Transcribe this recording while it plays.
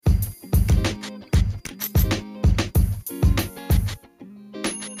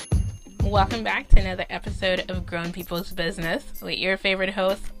Welcome back to another episode of Grown People's Business with your favorite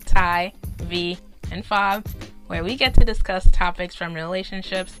hosts, Ty, V, and Fob, where we get to discuss topics from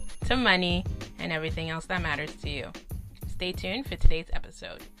relationships to money and everything else that matters to you. Stay tuned for today's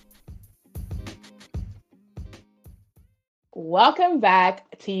episode. Welcome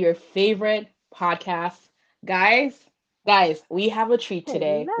back to your favorite podcast. Guys, we have a treat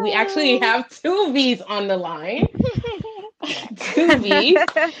today. Hello. We actually have two V's on the line. Two V's.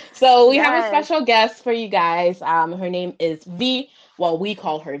 So we have a special guest for you guys. Her name is V. Well, we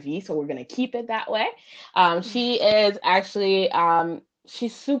call her V, so we're going to keep it that way. She is actually,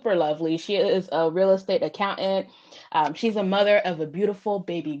 she's super lovely. She is a real estate accountant. She's a mother of a beautiful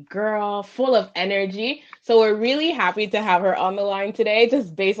baby girl, full of energy. So we're really happy to have her on the line today,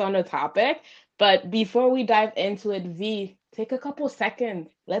 just based on the topic. But before we dive into it, V, take a couple seconds.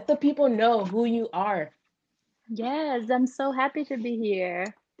 Let the people know who you are. Yes, I'm so happy to be here.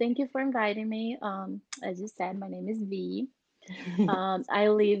 Thank you for inviting me. As you said, my name is V. I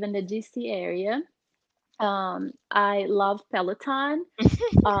live in the DC area. I love Peloton.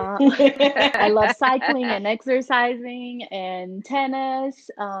 I love cycling and exercising and tennis.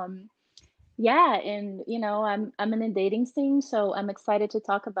 Yeah, and I'm in a dating scene, so I'm excited to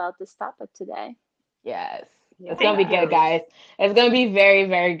talk about this topic today. Yes. Yeah. It's gonna be good, guys. It's gonna be very,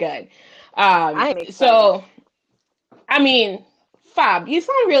 very good. I'm excited. So, I mean, Fab, you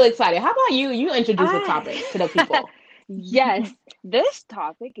sound really excited. How about you? You introduce the topic to the people. Yes, this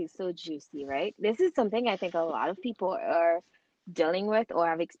topic is so juicy, right? This is something I think a lot of people are dealing with or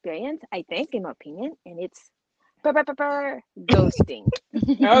have experienced, I think, in my opinion, and it's ghosting.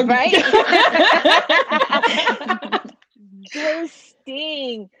 Oh, Right?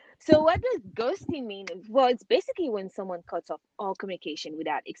 Ghosting. So what does ghosting mean? Well, it's basically when someone cuts off all communication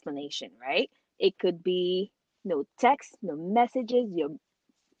without explanation, right? It could be no text, no messages, you're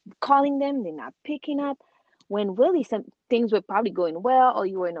calling them, they're not picking up. When really some things were probably going well or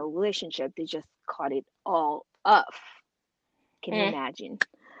you were in a relationship, they just cut it all off. Can you imagine?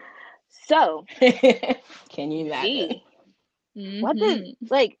 So, Can you imagine? V, what does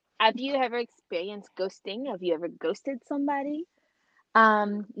have you ever experienced ghosting? Have you ever ghosted somebody?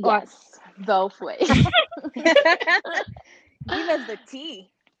 Yes, both ways. Give us the tea.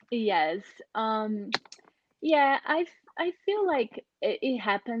 Yes. Yeah, I feel like it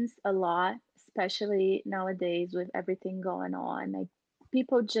happens a lot, especially nowadays with everything going on. Like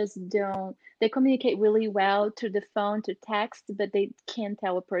people just don't, they communicate really well through the phone, to text, but they can't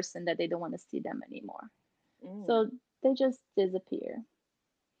tell a person that they don't want to see them anymore. So they just disappear.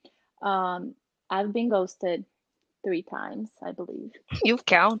 Um, I've been ghosted 3 times, I believe. You've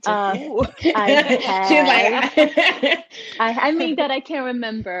counted. I've She's had, like, I mean that I can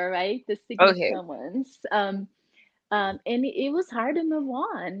remember, right? The Okay. significant ones. And it was hard to move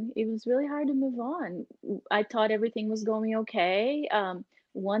on. It was really hard to move on. I thought everything was going okay.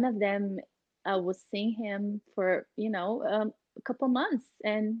 One of them, I was seeing him for, a couple months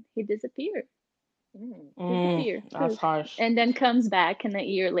and he disappeared. Disappeared. that's harsh. And then comes back and a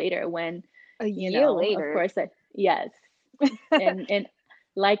year later when, A year of later. course, yes. And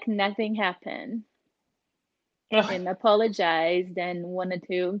like nothing happened and apologized and wanted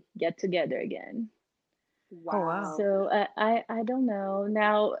to get together again. Wow. So I don't know.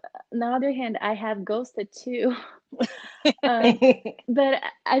 Now, on the other hand, I have ghosted too. But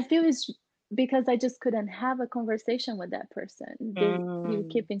I feel it's because I just couldn't have a conversation with that person. You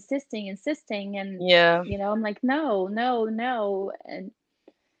keep insisting, and Yeah. I'm like, no, no, no, and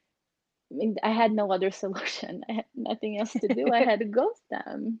I mean, I had no other solution. I had nothing else to do. I had to ghost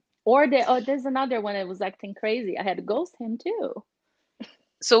them. Or there's another one that was acting crazy. I had to ghost him too.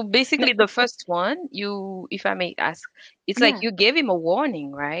 So basically, the first one, you, if I may ask, it's like Yeah, you gave him a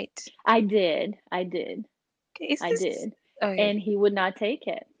warning, right? I did. I did. Okay, is I this did. okay? And he would not take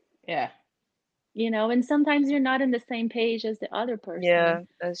it. Yeah. And sometimes you're not on the same page as the other Yeah, person,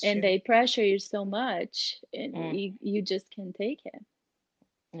 that's and true. they pressure you so much, and Mm, you just can't take it.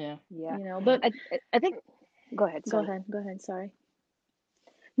 yeah. Yeah. But I think go ahead, go sorry. ahead, go ahead. Sorry.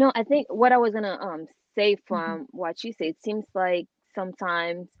 No, I think what I was gonna say Hmm. from what you said, it seems like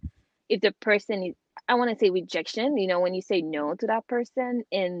sometimes if the person is, I want to say rejection, when you say no to that person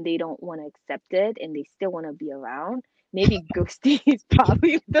and they don't want to accept it and they still want to be around, maybe ghosting is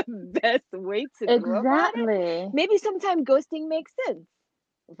probably the best way to go about it. Exactly. Maybe sometimes ghosting makes sense,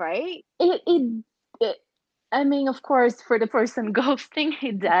 right? It I mean, of course, for the person ghosting,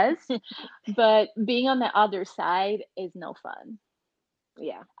 it does, but being on the other side is no fun.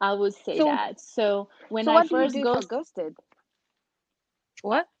 Yeah. I would say So that. So when so I what do you first do if you're ghost, ghosted?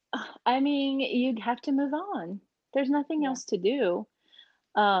 What? I mean, you'd have to move on. There's nothing Yeah. else to do.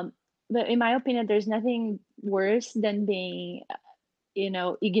 Um, but in my opinion, there's nothing worse than being,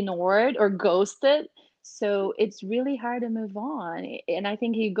 ignored or ghosted. So it's really hard to move on. And I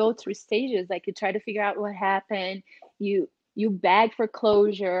think you go through stages, like you try to figure out what happened, you you beg for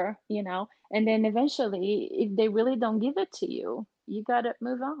closure, and then eventually, if they really don't give it to you, you gotta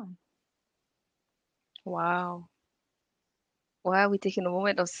move on. Wow. Why are we taking a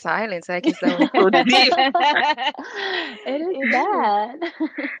moment of silence? I guess that was so deep. It is It is. bad.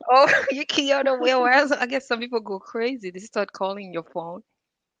 Oh, you're unaware. Whereas I guess some people go crazy. They start calling your phone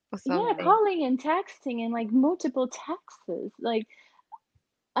or Yeah, something. calling and texting and like multiple texts. Like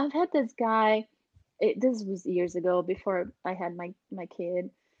I've had this guy, this was years ago before I had my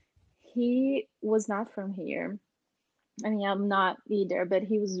kid. He was not from here. I mean, I'm not either, but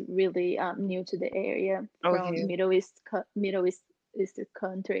he was really new to the area from Okay. Eastern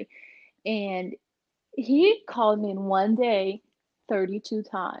country, and he called me in one day 32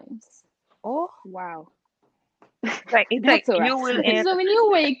 times. Oh, Wow. it's like That's you will harassment. So answer. when you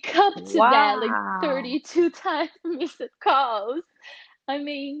wake up to that, like Wow. 32 times missed calls, I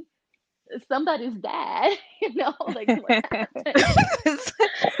mean, somebody's dead, like what happened?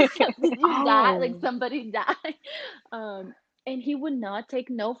 So did you die? Like Oh, somebody died. Um, and he would not take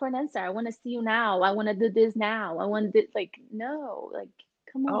no for an answer. I want to see you now. I want to do this now. I want to do, like, no, like,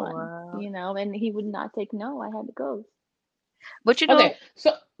 come oh on, wow. and he would not take no. I had to go. But Okay,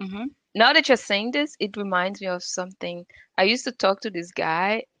 so hmm now that you're saying this, it reminds me of something. I used to talk to this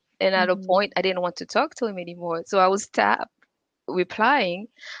guy, and at a Mm-hmm. point, I didn't want to talk to him anymore. So I was tapped replying,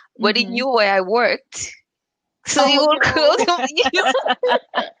 but he Mm-hmm. knew where I worked. So he Oh will come no. to me.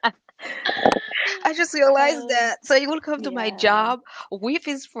 I just realized Um, that. So he will come to my yeah. job with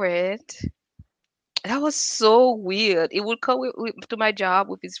his friend. That was so weird. He would come to my job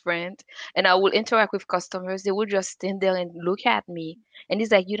with his friend, and I will interact with customers. They would just stand there and look at me. And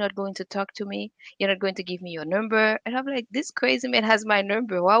he's like, "You're not going to talk to me? You're not going to give me your number?" And I'm like, "This crazy man has my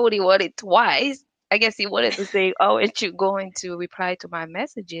number. Why would he want it twice?" I guess he wanted to say, "Oh, aren't you going to reply to my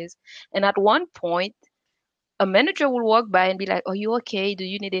messages?" And at one point, a manager will walk by and be like, "Are you okay? Do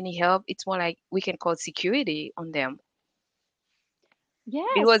you need any help?" It's more like we can call security on them.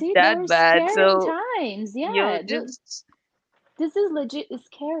 It Yeah, was see, that they're bad. scary So times. you're Yeah, just, this is legit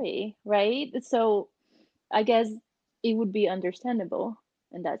scary, right? So I guess it would be understandable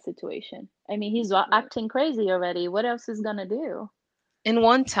in that situation. I mean, he's acting crazy already. What else is gonna do? and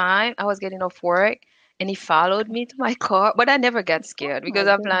one time I was getting off work and he followed me to my car, but I never got Oh scared my because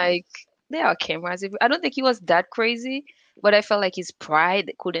I'm goodness. like, there are cameras. I don't think he was that crazy, but I felt like his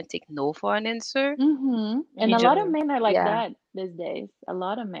pride couldn't take no for an answer. Mm-hmm. And And he a just, lot of men are like yeah. that these days. A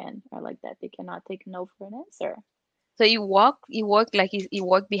lot of men are like that. They cannot take no for an answer. So he walked like he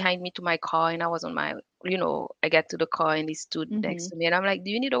walked behind me to my car, and I was on my, I got to the car and he stood Mm-hmm. next to me, and I'm like,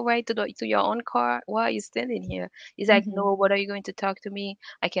 "Do you need a ride to your own car? Why are you standing here?" He's like, Mm-hmm. "No, what are you going to talk to me?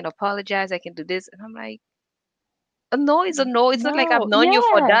 I can apologize. I can do this." And I'm like, "A no is a no. It's not like I've No, known you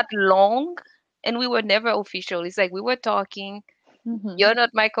for yeah. that long, and we were never official. It's like we were talking. Mm-hmm. You're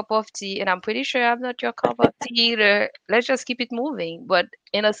not my cup of tea, and I'm pretty sure I'm not your cup of tea either. Let's just keep it moving." But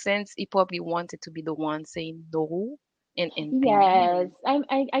in a sense, he probably wanted to be the one saying no and being Yes. mean.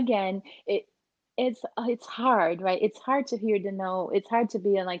 I again, it's hard, right? It's hard to hear the no. It's hard to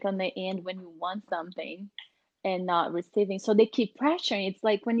be like on the end when you want something and not receiving. So they keep pressuring. It's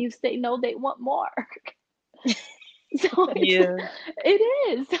like when you say no, they want more. So Yeah. it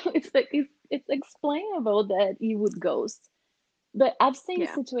is. So it's like it's explainable that you would ghost. But I've seen Yeah.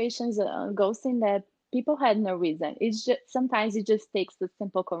 situations ghosting that people had no reason. It's just sometimes it just takes the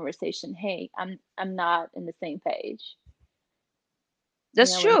simple conversation. Hey, I'm not in the same page.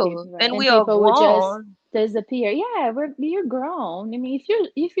 That's When people, true. right, And and we are people would just grown. disappear. Yeah, you're grown. I mean,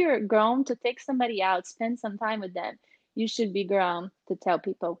 if you're grown to take somebody out, spend some time with them, you should be grown to tell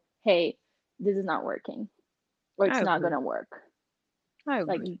people, hey, this is not working, or I it's not agree. gonna work. I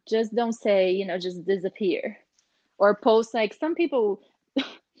Like, agree. just don't say, just disappear or post like some people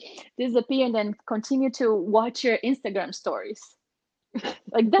disappear and then continue to watch your Instagram stories.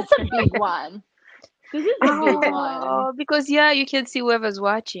 Like that's a big one. This is a big one. Oh, because yeah, you can see whoever's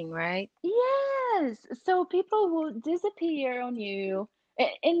watching, right? Yes. So people will disappear on you.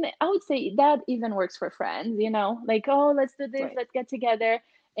 And I would say that even works for friends, like, oh, let's do this, Right. let's get together,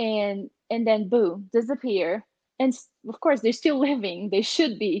 and then boom, disappear. And of course, they're still living. They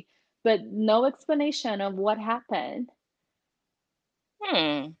should be, but no explanation of what happened.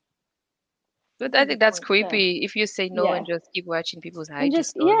 Hmm. But That's a I think good that's point. So, creepy if you say no yeah. and just keep watching people's And IG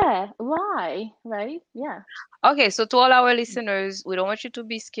just, story. yeah, why? Right? Yeah. Okay, so to all our listeners, we don't want you to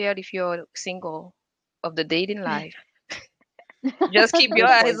be scared if you're single of the dating life. Just keep your Good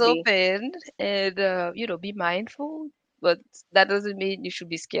eyes point, V. open and be mindful. But that doesn't mean you should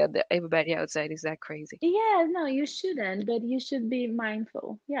be scared that everybody outside is that crazy. Yeah, no, you shouldn't, but you should be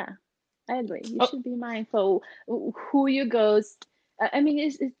mindful. Yeah, I agree. You Oh, should be mindful who you ghost. I mean,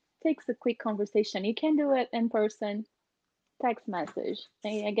 it takes a quick conversation. You can do it in person, text message.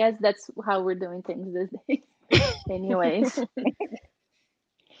 I guess that's how we're doing things these days. Anyways,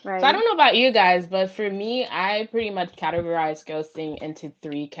 so I right? don't know about you guys, but for me, I pretty much categorize ghosting into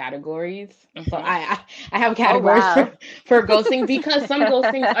three categories. So Hmm. I have Oh, categories wow. for ghosting because some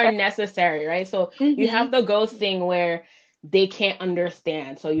ghostings are necessary, right? So you Mm-hmm. have the ghosting where they can't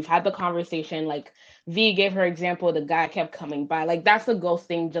understand. So you've had the conversation, like V gave her example, the guy kept coming by. Like that's the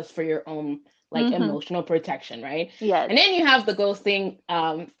ghosting just for your own like Mm-hmm. emotional protection, right? Yes. And then you have the ghosting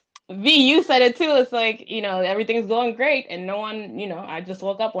V, you said it too. It's like, everything's going great and no one, I just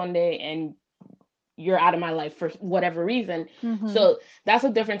woke up one day and you're out of my life for whatever reason. Mm-hmm. So that's a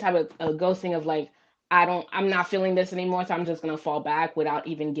different type of ghosting of like, I'm not feeling this anymore, so I'm just gonna fall back without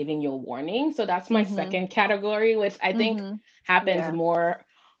even giving you a warning. So that's my Mm-hmm. second category, which I think Mm-hmm. happens Yeah. more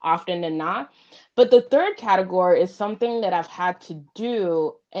often than not. But the third category is something that I've had to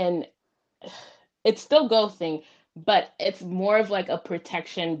do, and it's still ghosting, but it's more of like a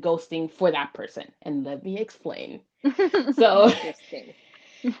protection ghosting for that person. And let me explain. So Interesting.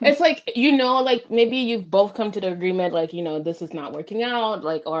 it's like, like maybe you've both come to the agreement, like, this is not working out,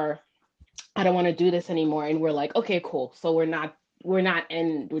 like, or I don't want to do this anymore. And we're like, okay, cool. So we're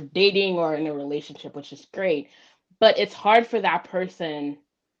dating or in a relationship, which is great. But it's hard for that person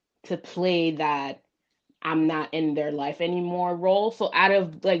to play that I'm not in their life anymore role. So out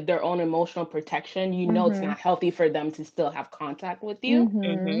of like their own emotional protection, it's Mm-hmm. not healthy for them to still have contact with you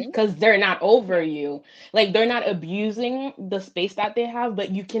Mm-hmm. Hmm. because they're not over Yeah. you. Like they're not abusing the space that they have,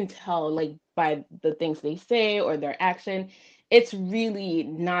 but you can tell like by the things they say or their action, it's really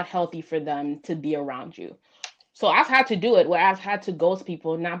not healthy for them to be around you. So I've had to do it where I've had to ghost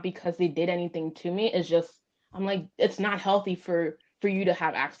people, not because they did anything to me. It's just I'm like, it's not healthy for you to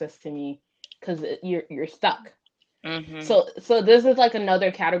have access to me because you're stuck. Hmm. So this is like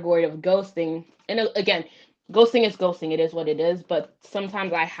another category of ghosting. And again, ghosting is ghosting. It is what it is. But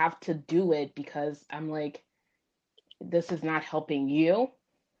sometimes I have to do it because I'm like, this is not helping you,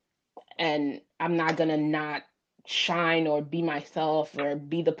 and I'm not gonna not shine or be myself or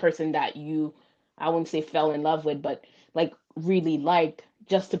be the person that you, I wouldn't say fell in love with, but like really liked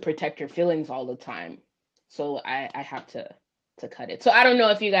just to protect your feelings all the time. So I have to cut it. So I don't know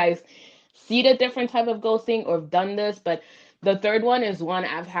if you guys see the different type of ghosting or have done this, but the third one is one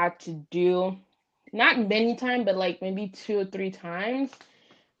I've had to do not many times, but like maybe 2 or 3 times.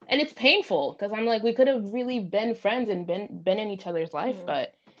 And it's painful because I'm like, we could have really been friends and been in each other's life, Mm.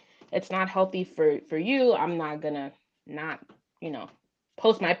 but it's not healthy for you. I'm not gonna not, you know,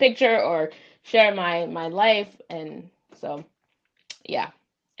 post my picture or share my life. And so yeah.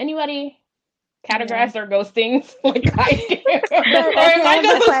 Anybody Yeah. categorize their ghostings like I do? But Or okay, am I I have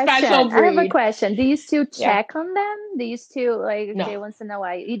a just a question. special I have a breed? question. Do you still Yeah. check on them? Do you still like, No. okay, once in a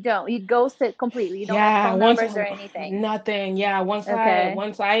while? You don't. You ghost it completely. You don't have Yeah, phone numbers or anything. nothing. Yeah, Okay.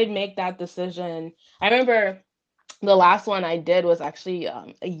 once I make that decision, I remember the last one I did was actually a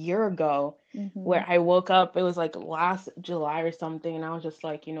year ago Mm-hmm. where I woke up, it was like last July or something, and I was just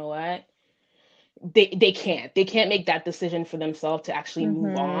like, you know what? They can't make that decision for themselves to actually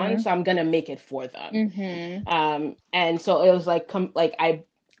move on, Mm-hmm. so I'm gonna make it for them. Mm-hmm. And so it was like like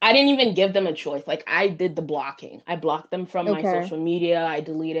I didn't even give them a choice. Like I did the blocking. I blocked them from my Okay. social media. I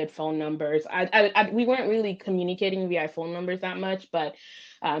deleted phone numbers. We weren't really communicating via phone numbers that much, but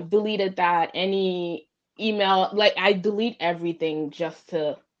deleted that. Any email, like I delete everything just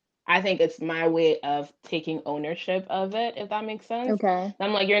to. I think it's my way of taking ownership of it, if that makes sense. Okay.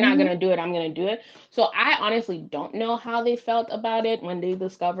 I'm like, you're not Mm-hmm. gonna do it. I'm gonna do it. So I honestly don't know how they felt about it when they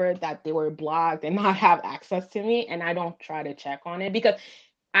discovered that they were blocked and not have access to me, and I don't try to check on it because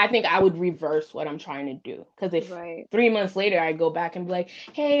I think I would reverse what I'm trying to do. Because if Right. 3 months later I go back and be like,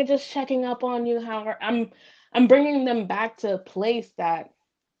 "Hey, just checking up on you," I'm bringing them back to a place that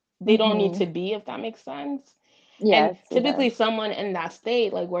they don't need Mm-hmm. to be, if that makes sense. And Yes, it does. typically someone in that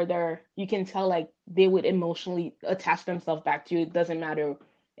state, like where you can tell like they would emotionally attach themselves back to you. It doesn't matter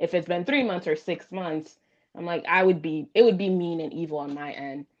if it's been 3 months or 6 months. I'm like, it would be mean and evil on my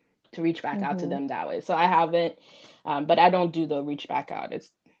end to reach back out to Mm-hmm. them that way. So I haven't, but I don't do the reach back out.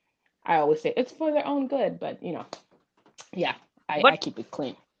 I always say it's for their own good, but yeah, But I keep it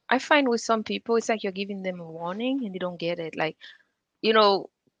clean. I find with some people, it's like you're giving them a warning and they don't get it. Like, you know,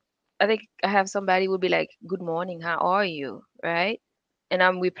 I think I have somebody will be like, "Good morning, how are you?" Right? And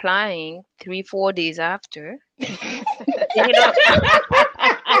I'm replying 3, 4 days after. You know,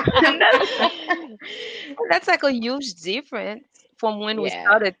 that's that's like a huge difference from when we Yeah.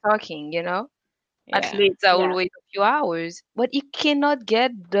 started talking, you know. At Yeah. least I will Yeah. wait a few hours, but you cannot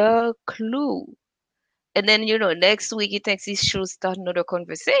get the clue. And then, next week he thinks he should start another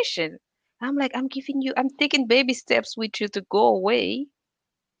conversation. I'm like, I'm taking baby steps with you to go away.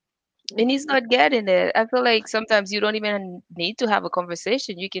 And he's not getting it. I feel like sometimes you don't even need to have a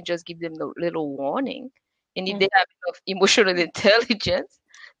conversation. You can just give them a little warning. And if they have enough emotional intelligence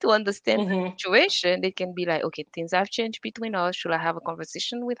to understand the Mm-hmm. situation, they can be like, okay, things have changed between us. Should I have a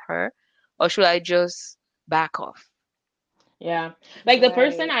conversation with her or should I just back off? Yeah. Like the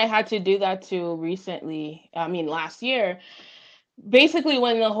person Right. I had to do that to recently, I mean last year, basically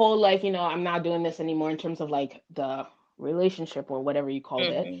when the whole like, I'm not doing this anymore in terms of like the relationship or whatever you called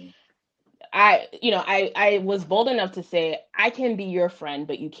it. Hmm. I was bold enough to say I can be your friend,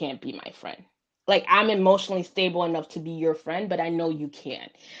 but you can't be my friend. Like I'm emotionally stable enough to be your friend, but I know you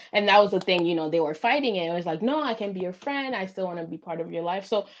can't. And that was the thing, they were fighting it. It was like, no, I can be your friend. I still want to be part of your life.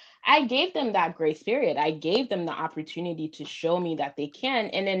 So I gave them that grace period. I gave them the opportunity to show me that they can.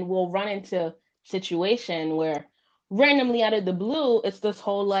 And then we'll run into situation where randomly out of the blue, it's this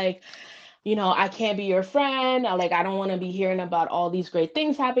whole like, I can't be your friend. Like, I don't want to be hearing about all these great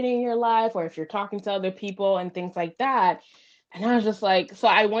things happening in your life, or if you're talking to other people and things like that. And I was just like, so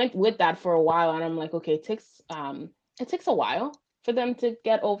I went with that for a while, and I'm like, okay, it takes a while for them to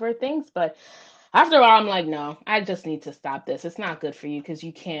get over things, but after a while, I'm like, no, I just need to stop this. It's not good for you because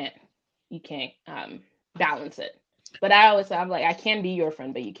you can't balance it. But I always say, I'm like, I can be your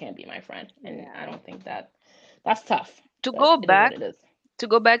friend, but you can't be my friend, and I Yeah. don't think that's tough, To but go it is what back, it is. to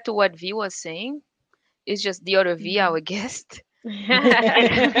go back to what V was saying, it's just the other V, Mhm. our guest.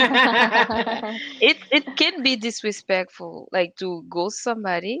 It can be disrespectful, like to ghost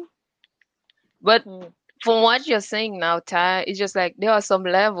somebody, but Mm. from what you're saying now, Ty, it's just like there are some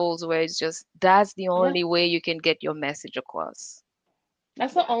levels where it's just that's the Yeah, only way you can get your message across.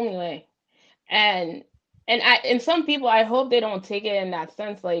 that's the Yeah. only way. And some people, I hope they don't take it in that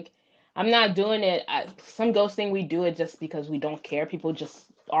sense. Like, I'm not doing it. Some ghosting, we do it just because we don't care. People just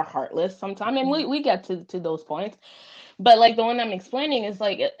are heartless sometimes, and we Mhm. we get to those points. But like the one I'm explaining is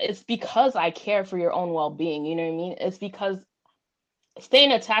like it's because I care for your own well being. You know what I mean? It's because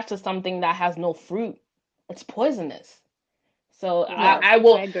staying attached to something that has no fruit, it's poisonous. So I, Yeah, Yeah. I I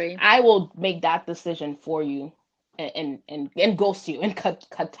will agree. I will make that decision for you and ghost you and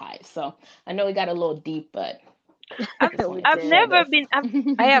cut ties. So I know we got a little deep, but I've just We wanted I've to share did. never this. been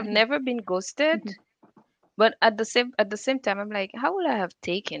I have never been ghosted, but at the same time I'm like, how would I have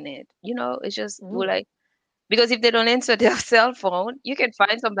taken it? It's just Mm. will I because if they don't answer their cell phone, you can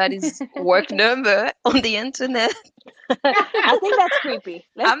find somebody's work number on the internet. I think that's creepy.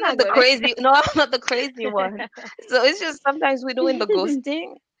 Let's I'm not not the go there. crazy no, I'm not the crazy one. So it's just sometimes we're doing the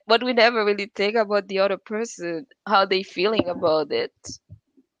ghosting, but we never really think about the other person, how they feeling about it.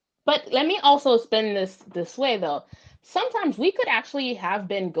 But let me also spin this way though. Sometimes we could actually have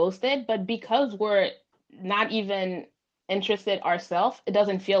been ghosted, but because we're not even interested ourselves, it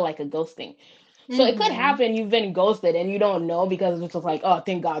doesn't feel like a ghosting. So it could Hmm. happen you've been ghosted and you don't know because it's just like, oh,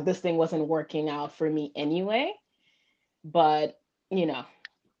 thank God this thing wasn't working out for me anyway. But, you know,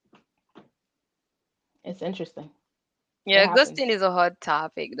 it's interesting. It Yeah, ghosting happens. is a hard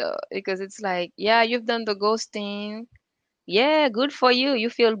topic though, because it's like, yeah, you've done the ghosting. Yeah, good for you. You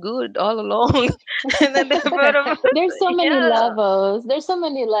feel good all along. And then the other There's so many yeah. levels. There's so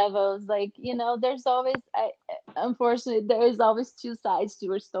many levels. Like, there's always, unfortunately, there is always two sides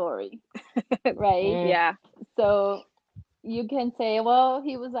to a story, right? Mm. Yeah. So you can say, well,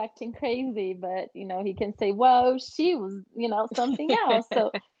 he was acting crazy, but he can say, well, she was, something else.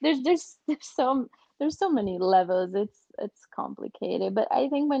 So there's so many levels. It's complicated, but I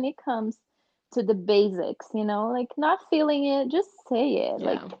think when it comes to the basics, like not feeling it, just say it.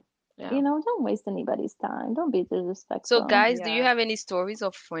 Like, Yeah. Yeah. don't waste anybody's time. Don't be So disrespectful. guys, do you Yeah. have any stories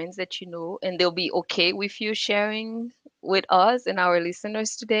of friends that you know and they'll be okay with you sharing with us and our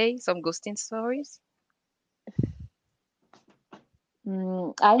listeners today? Some ghosting stories?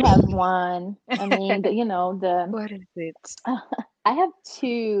 I have one. I mean, the What is it? I have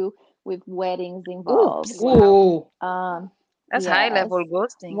two with weddings involved. Oops. Wow. Ooh. Um, That's high yes, level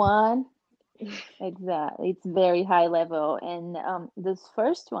ghosting. one exactly. It's very high level, and this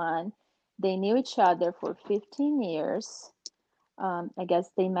first one, they knew each other for 15 years. I guess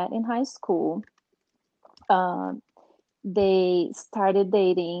they met in high school. Um, they started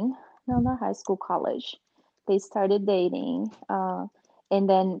dating. No, not high school, college. They started dating, and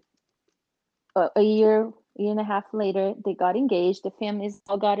then a year and a half later, they got engaged. The families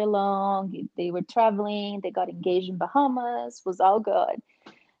all got along. They were traveling. They got engaged in Bahamas. Was all good.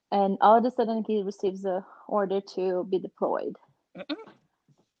 And all of a sudden, he receives a order to be deployed. Mm-mm.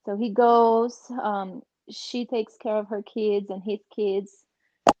 So he goes. She takes care of her kids and his kids.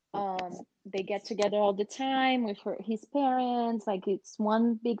 They get together all the time with his parents. Like it's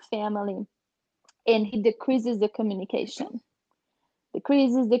one big family. And he decreases the communication.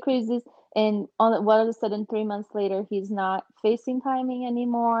 Decreases, and all of a sudden, 3 months later, he's not FaceTiming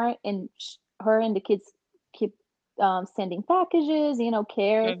anymore, and her and the kids keep sending packages,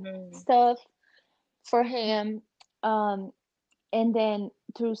 care Mm-hmm. stuff for him, and then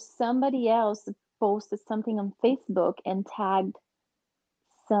through somebody else posted something on Facebook and tagged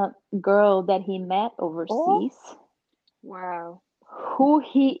some girl that he met Oh, overseas, wow. who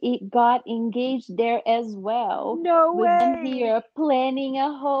he got engaged there as well, No with them way. here planning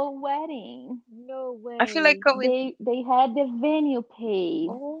a whole wedding. No I feel like way. COVID. They had the venue paid.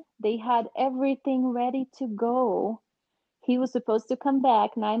 Oh, They had everything ready to go. He was supposed to come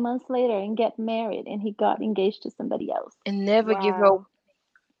back 9 months later and get married, and he got engaged to somebody else. And never give her. wow.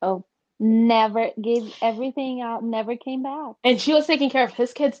 Oh, never gave everything out, never came back. And she was taking care of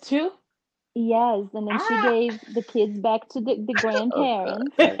his kids too? Yes, and then she Ah. gave the kids back to the Oh God,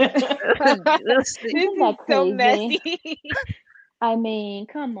 grandparents. This Isn't is that so crazy? messy. I mean,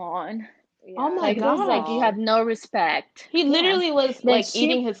 come on. Oh Yeah, my Like, this this is is like you gosh. have wrong. no respect. He Yeah. literally was Then like eating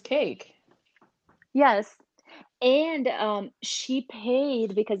she, his cake. yes, and she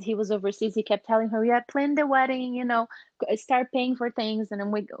paid because he was overseas. He kept telling her, "Yeah, plan the wedding, start paying for things, and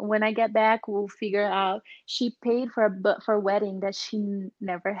then when I get back, we'll figure out." She paid for a wedding that she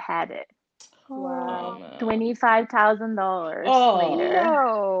never had it. Oh Wow. man. $25,000 Oh. later.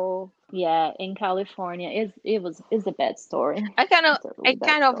 No. Yeah, in California. It's a bad story. I kind of, It's a I really bad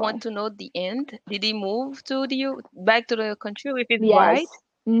kind of want story. to know the end. Did he move to the back to the country with his Yes. bride?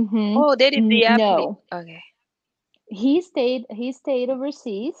 Oh, they did the happily. No. Okay. He stayed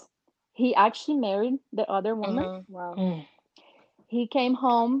overseas. He actually married the other woman. Mm-hmm. Wow. Mm. He came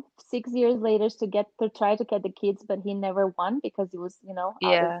home 6 years later to try to get the kids, but he never won because he was,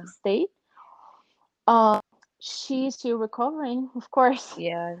 out of Yeah. the state. Um, she's still recovering, of course,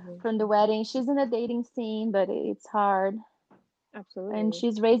 Yeah. from the wedding. She's in the dating scene, but it's hard. And Absolutely.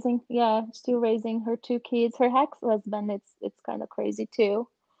 she's still raising her two kids. Her ex-husband, it's kind of crazy too.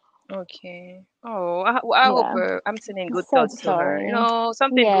 Okay. Oh, I hope Yeah, I'm sending good sad thoughts to her. story.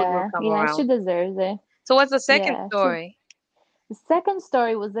 Something good will come Yeah, she around. deserves it. So what's the second Yeah, story? the second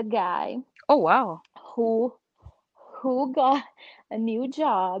story was a guy Oh, wow. who who got a new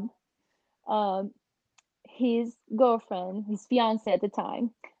job. Um, his girlfriend, his fiance at the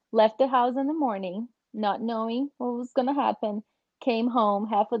time, left the house in the morning, not knowing what was gonna happen. Came home,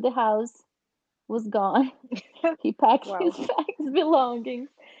 half of the house was gone. He packed his Wow. belongings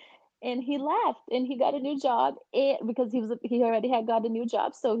and he left. And he got a new job, because he already had got a new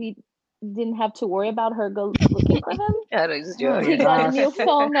job, so he didn't have to worry about her go looking for him. Yeah, that's Oh joy. my He got a gosh. new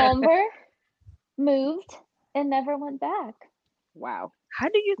phone number, moved, and never went back. Wow. How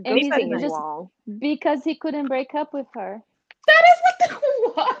do you And sleep he's at Ghosting is night? just wrong. because he couldn't break up with her. That is like the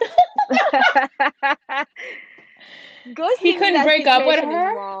what? He Ghosting in couldn't that break up with situation is her?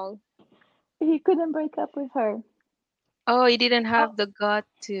 wrong. He couldn't break up with her. Oh, he didn't Oh, have the gut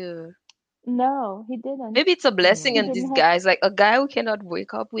to. No, he didn't. Maybe it's a blessing He hmm. in didn't have. disguise. Like a guy who cannot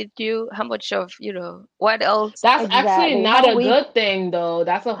break up with you. How much of, what else? That's actually Exactly. not a good thing though.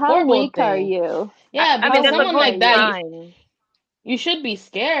 That's a How horrible weak are thing. you? Yeah, I mean, because How that's a weak someone are good like that, you? sign. you should be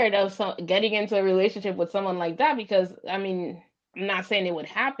scared of getting into a relationship with someone like that because I mean, I'm not saying it would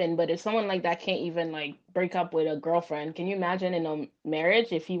happen, but if someone like that can't even like break up with a girlfriend, can you imagine in a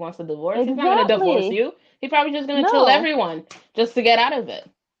marriage if he wants to divorce? He's not gonna divorce Exactly. you. He's probably just gonna kill No, everyone just to get out of it.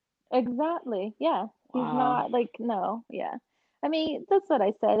 exactly. Yeah. He's Wow. not like, no. Yeah. I mean, that's what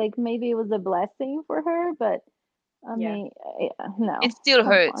I said. Like, maybe it was a blessing for her, but I Yeah. mean, yeah, It no. still Come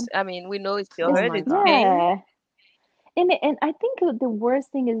hurts. on. I mean, we know it still Oh It's, hurts. my It's gosh. pain. yeah. And I think the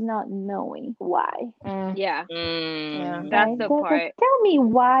worst thing is not knowing why. Mm, Yeah. yeah. That's Right? Mm. the That, like, part. tell me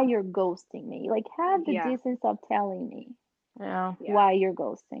why you're ghosting me. Like, have the Yeah. decency of telling me Yeah. Yeah. why you're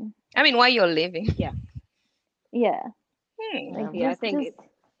ghosting. I mean, why you're living? Yeah. Yeah. Hmm. Like, Yeah. Yeah. I think just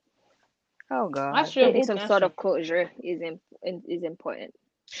Oh That's God. true. getting some That's sort true. of closure is important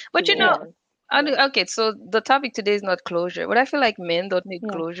to But move yes. on. Yeah. okay, so the topic today is not closure, but I feel like men don't need Yeah.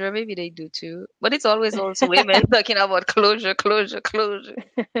 closure. Maybe they do too. But it's always also women talking about closure, closure, closure.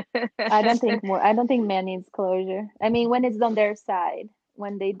 I don't think man needs closure. I mean, when it's on their side,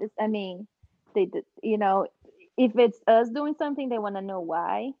 when they just, I mean, if it's us doing something, they want to know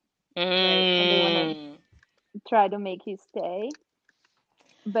why, right? And they want to, Mm. try to make you stay.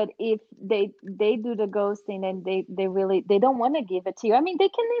 But if they do the ghosting and they really they don't want to give it to you, I mean, they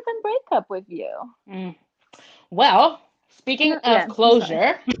can even break up with you. Mm. Well, speaking No, of yeah, I'm sorry.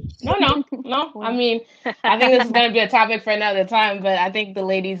 closure, no. I Well, mean, I think this is going to be a topic for another time, but I think the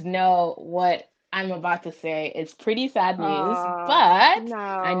ladies know what I'm about to say. It's pretty sad news, oh but no.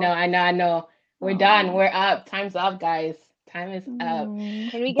 I know. We're done. Oh. We're up. Time's up, guys. Time is up. Mm.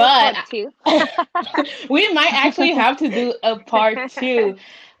 Can we get But part two? we might actually have to do a part two.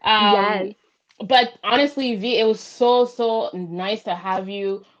 Um, Yes. but honestly, V, it was so nice to have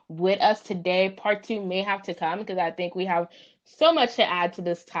you with us today. Part two may have to come because I think we have so much to add to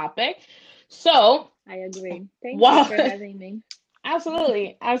this topic. So, I agree. Thank you while for having me.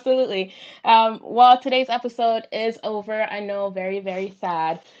 absolutely. While today's episode is over, I know, very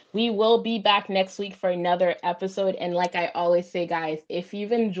sad. We will be back next week for another episode. And like I always say, guys, if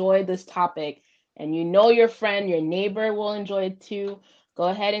you've enjoyed this topic and you know your friend, your neighbor will enjoy it too, go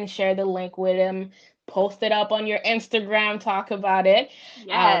ahead and share the link with him. Post it up on your Instagram, talk about it.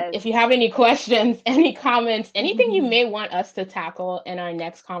 Yes. If you have any questions, any comments, anything you may want us to tackle in our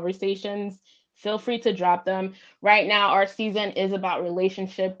next conversations, feel free to drop them. Right now our season is about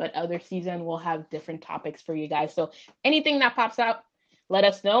relationship, but other season will have different topics for you guys. So anything that pops up, let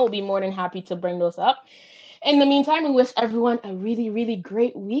us know. We'll be more than happy to bring those up. In the meantime, we wish everyone a really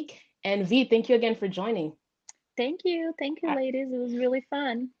great week. And V, thank you again for joining. Thank you. Thank you, ladies. It was really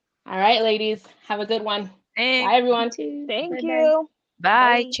fun. All right, ladies, have a good one. Thanks. Bye, You everyone. too. Thank Bye bye. you.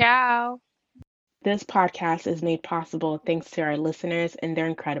 Bye. Bye. Ciao. This podcast is made possible thanks to our listeners and their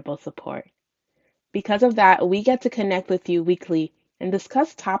incredible support. Because of that, we get to connect with you weekly and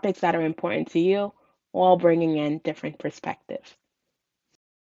discuss topics that are important to you while bringing in different perspectives.